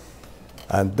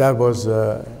 And that was,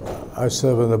 I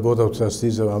serve on the Board of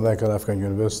Trustees of American African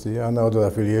University and other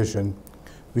affiliation,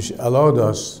 which allowed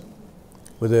us,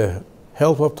 with the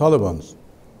help of Taliban,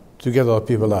 to get our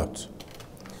people out,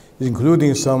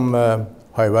 including some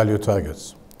high-value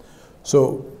targets.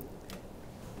 So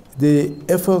the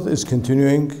effort is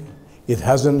continuing. It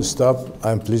hasn't stopped,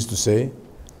 I'm pleased to say.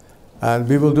 And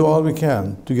we will do all we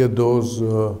can to get those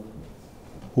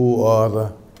who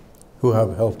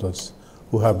have helped us,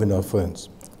 who have been our friends.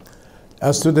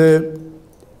 As to the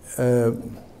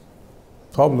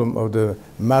problem of the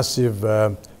massive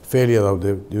failure of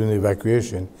during the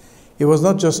evacuation, it was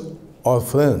not just our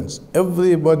friends.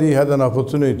 Everybody had an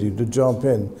opportunity to jump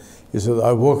in. He said,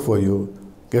 I work for you,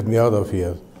 get me out of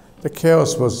here. The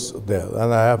chaos was there,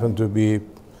 and I happened to be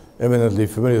eminently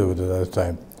familiar with it at the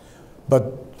time.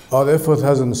 But our effort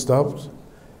hasn't stopped.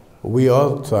 We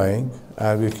are trying,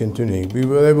 and we're continuing. We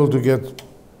were able to get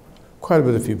quite a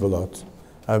bit of people out,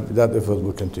 and that effort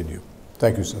will continue.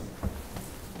 Thank you, sir.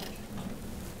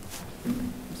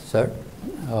 Sir?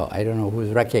 Oh, I don't know who's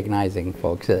recognizing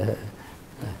folks.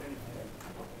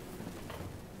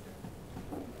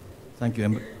 Thank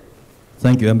you.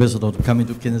 Thank you, Ambassador, for coming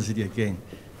to Kansas City again.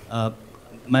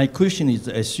 My question is,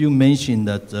 as you mentioned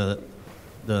that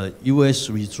the U.S.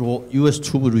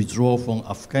 troop withdrawal from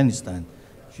Afghanistan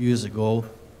a few years ago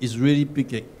is really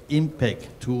big impact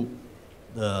to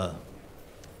the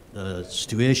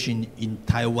situation in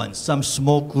Taiwan. Some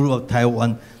small group of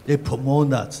Taiwan, they promote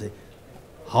that, say,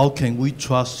 how can we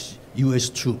trust U.S.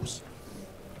 troops?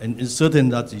 And it's certain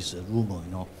that is a rumor,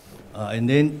 you know. And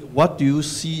then what do you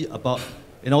see about,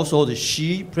 and also the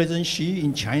President Xi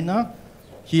in China,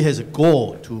 he has a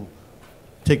goal to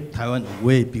take Taiwan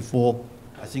away before,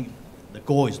 I think the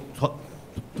goal is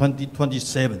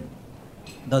 2027.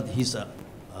 That his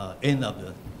end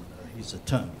of his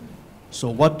term. So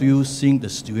what do you think the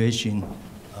situation,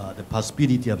 the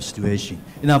possibility of situation?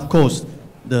 And of course,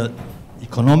 the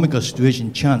economical situation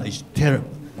in China is terrible.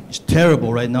 It's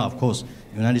terrible right now. Of course,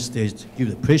 the United States give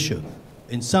the pressure.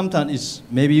 And sometimes it's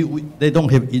maybe they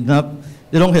don't have enough,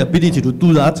 they don't have ability to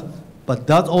do that, but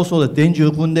that's also the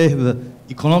danger when they have an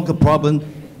economic problem,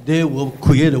 they will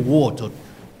create a war to,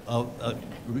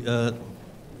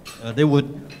 they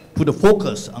would put a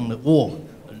focus on the war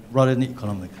rather than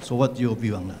economic. So what's your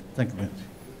view on that? Thank you very much.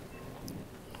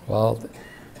 Well,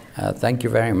 thank you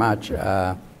very much.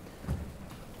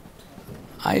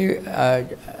 I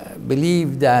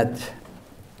believe that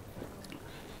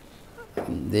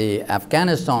the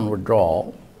Afghanistan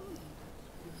withdrawal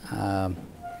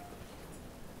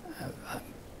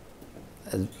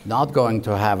is not going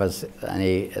to have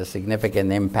any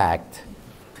significant impact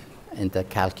in the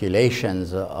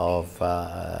calculations of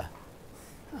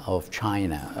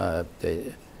China.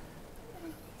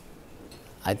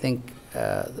 I think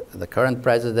the current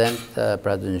president,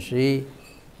 President Xi,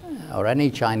 or any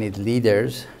Chinese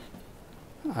leaders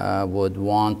would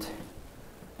want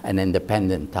an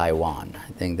independent Taiwan.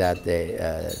 I think that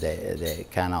they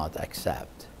cannot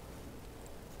accept.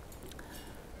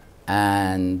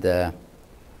 And a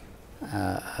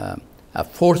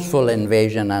forceful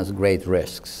invasion has great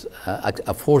risks.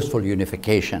 A forceful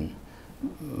unification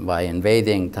by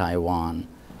invading Taiwan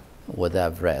would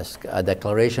have risk. A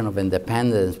declaration of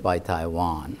independence by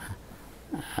Taiwan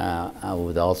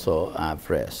would also have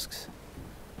risks.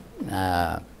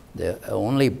 The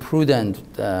only prudent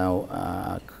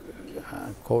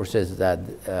course is that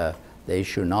the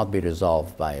issue not be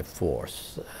resolved by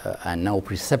force and no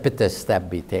precipitous step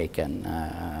be taken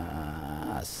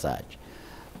as such.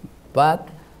 But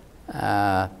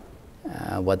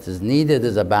what is needed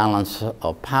is a balance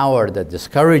of power that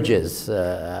discourages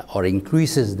or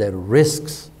increases the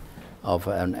risks of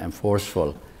an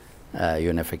forceful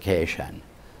unification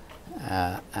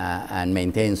and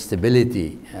maintain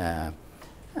stability.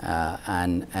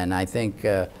 And I think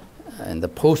in the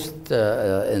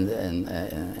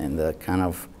in the kind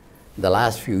of the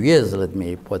last few years, let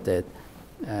me put it,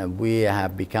 we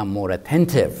have become more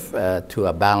attentive to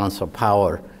a balance of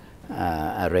power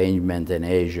arrangement in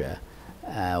Asia,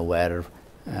 where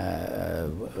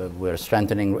we're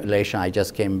strengthening relations. I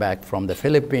just came back from the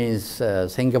Philippines,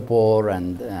 Singapore,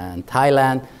 and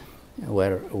Thailand,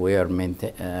 where we are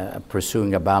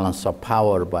pursuing a balance of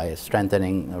power by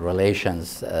strengthening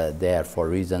relations there for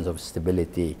reasons of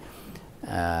stability.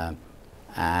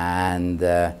 And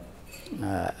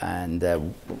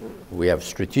we have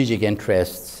strategic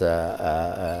interests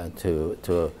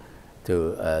to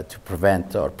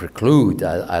prevent or preclude,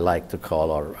 I like to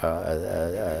call, or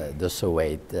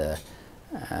dissuade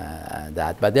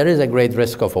that. But there is a great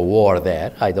risk of a war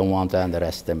there. I don't want to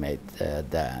underestimate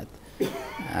that.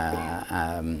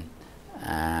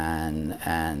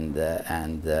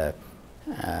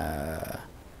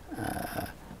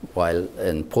 While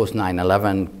in post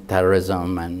 9/11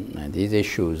 terrorism and these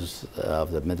issues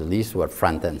of the Middle East were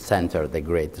front and center, the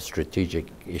great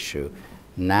strategic issue,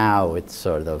 now it's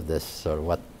sort of this sort of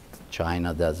what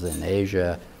China does in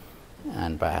Asia,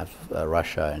 and perhaps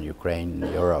Russia and Ukraine,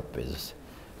 Europe is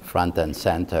front and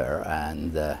center,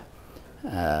 and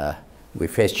we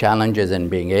face challenges in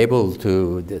being able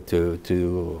to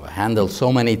handle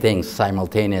so many things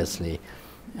simultaneously,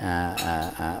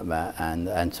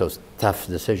 and so tough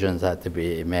decisions had to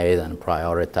be made and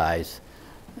prioritized,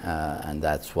 and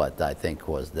that's what I think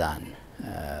was done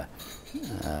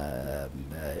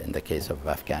in the case of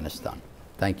Afghanistan.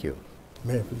 Thank you.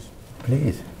 May I please?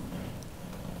 Please.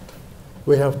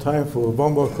 We have time for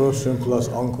one more question plus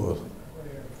encore.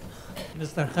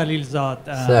 Mr. Khalilzad,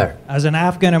 Sir. As an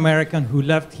Afghan American who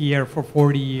lived here for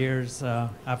 40 years,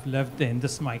 I've lived in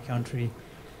this my country.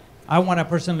 I want to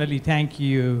personally thank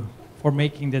you for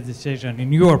making the decision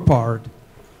in your part.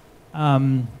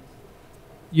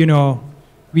 You know,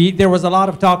 there was a lot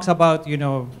of talks about, you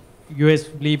know, U.S.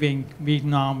 leaving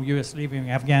Vietnam, U.S. leaving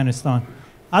Afghanistan.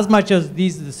 As much as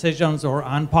these decisions are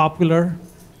unpopular,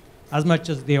 as much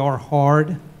as they are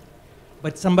hard,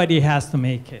 but somebody has to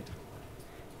make it.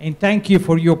 And thank you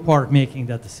for your part making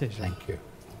that decision. Thank you.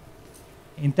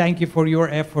 And thank you for your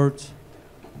efforts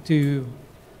to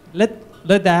let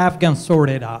the Afghans sort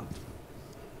it out.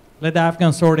 Let the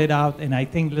Afghans sort it out, and I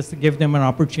think let's give them an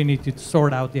opportunity to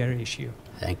sort out their issue.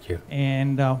 Thank you.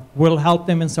 And we'll help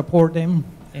them and support them,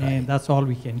 and that's all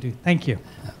we can do. Thank you.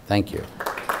 Thank you.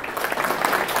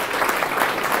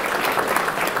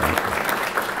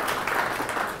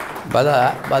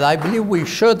 But I believe we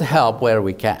should help where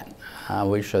we can.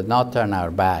 We should not turn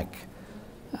our back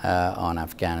on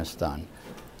Afghanistan.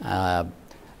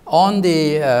 On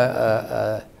the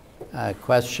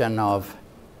question of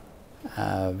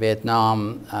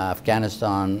Vietnam,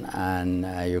 Afghanistan, and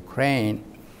Ukraine,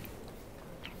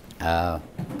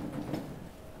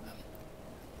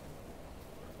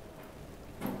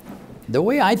 the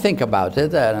way I think about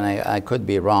it, and I could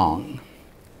be wrong,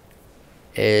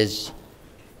 is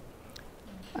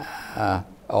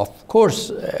of course,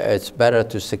 it's better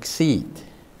to succeed.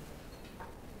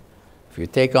 If you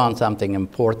take on something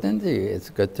important, it's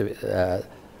good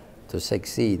to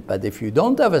succeed. But if you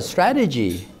don't have a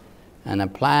strategy and a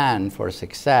plan for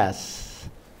success,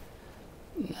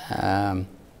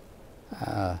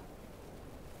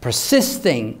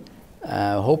 persisting,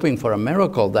 hoping for a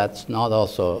miracle, that's not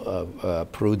also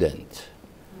prudent.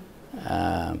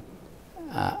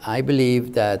 I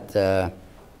believe that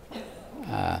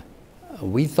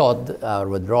we thought our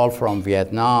withdrawal from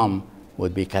Vietnam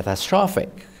would be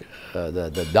catastrophic.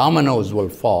 The dominoes will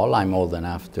fall. I'm old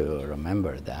enough to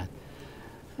remember that.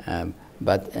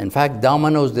 But in fact,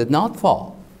 dominoes did not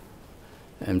fall.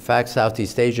 In fact,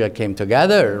 Southeast Asia came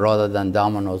together rather than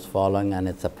dominoes falling, and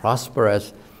it's a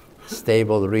prosperous,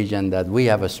 stable region that we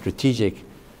have a strategic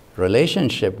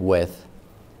relationship with.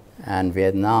 And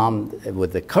Vietnam,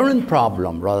 with the current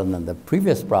problem rather than the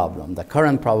previous problem, the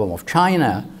current problem of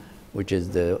China, which is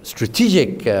the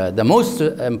strategic, the most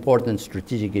important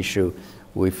strategic issue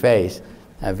we face,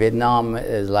 Vietnam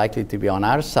is likely to be on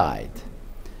our side.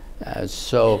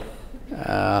 So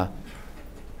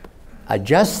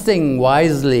adjusting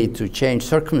wisely to change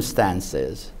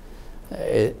circumstances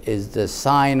is the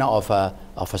sign of a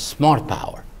smart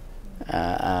power.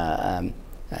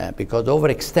 Because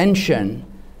overextension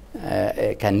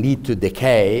can lead to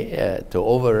decay, to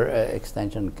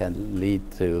overextension can lead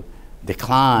to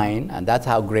decline, and that's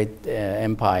how great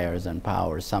empires and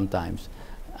powers sometimes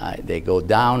they go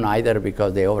down, either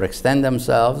because they overextend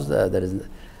themselves, there is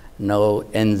no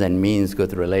ends and means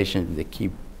good relation, they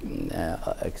keep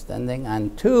extending,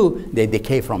 and two, they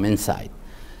decay from inside.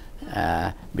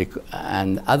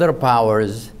 And other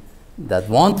powers that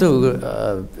want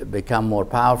to become more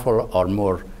powerful or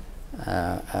more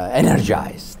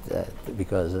energized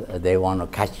because they want to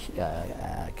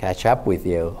catch up with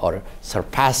you or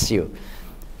surpass you.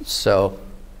 So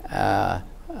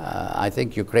I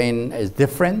think Ukraine is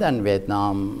different than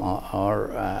Vietnam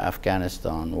or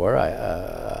Afghanistan were.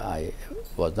 I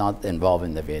was not involved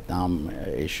in the Vietnam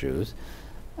issues.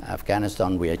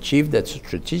 Afghanistan, we achieved that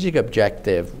strategic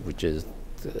objective, which is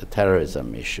the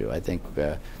terrorism issue. I think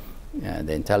the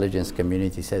intelligence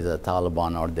community says the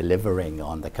Taliban are delivering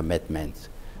on the commitment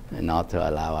not to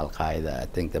allow Al-Qaeda. I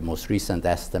think the most recent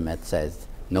estimate says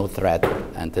no threat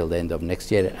until the end of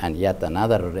next year, and yet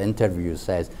another interview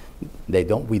says we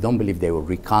don't believe they will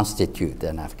reconstitute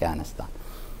in Afghanistan.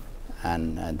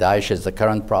 And Daesh is the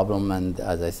current problem, and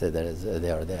as I said,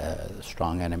 they are the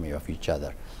strong enemy of each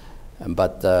other.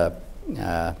 But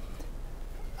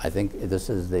I think this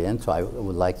is the end, so I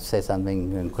would like to say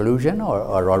something in conclusion,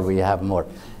 or we have more.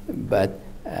 But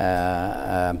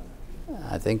I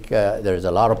think there's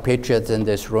a lot of patriots in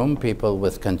this room, people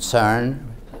with concern,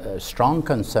 strong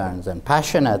concerns and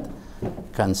passionate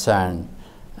concern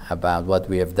about what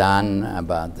we have done,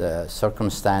 about the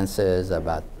circumstances,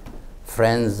 about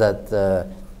friends that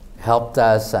helped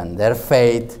us and their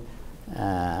fate,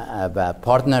 about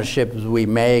partnerships we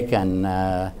make and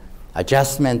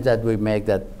adjustment that we make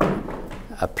that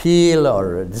appeal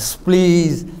or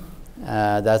displease.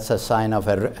 That's a sign of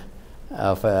a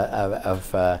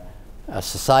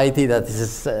society that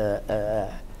is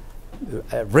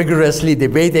rigorously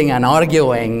debating and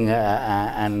arguing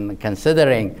and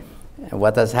considering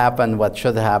what has happened, what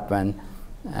should happen.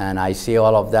 And I see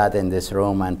all of that in this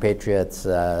room, and patriots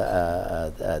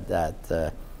that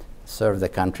serve the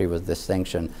country with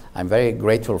distinction. I'm very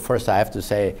grateful. First, I have to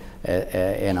say,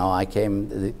 I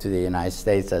came to the United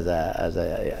States as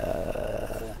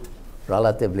a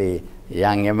relatively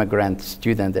young immigrant,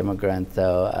 student immigrant.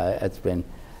 So it's been,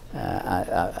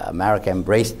 America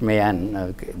embraced me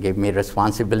and gave me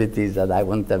responsibilities that I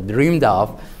wouldn't have dreamed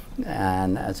of.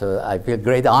 And so I feel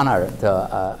great honor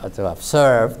to have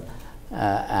served.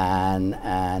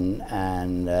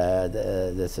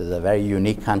 This is a very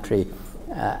unique country.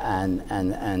 And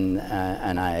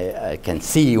I can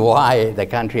see why the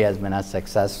country has been as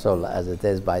successful as it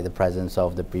is by the presence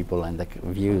of the people and the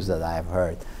views that I have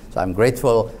heard. So I'm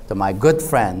grateful to my good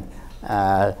friend,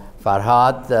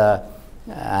 Farhad,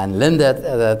 and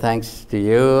Linda, thanks to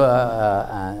you,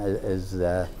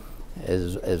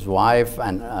 his wife,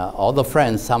 and all the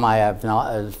friends, some I have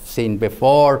not seen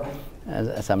before,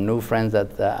 some new friends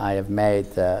that I have made.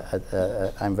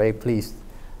 I'm very pleased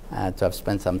to have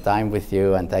spent some time with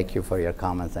you, and thank you for your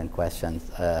comments and questions.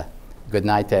 Good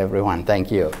night to everyone.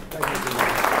 Thank you.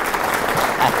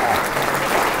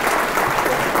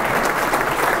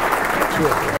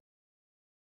 Thank you.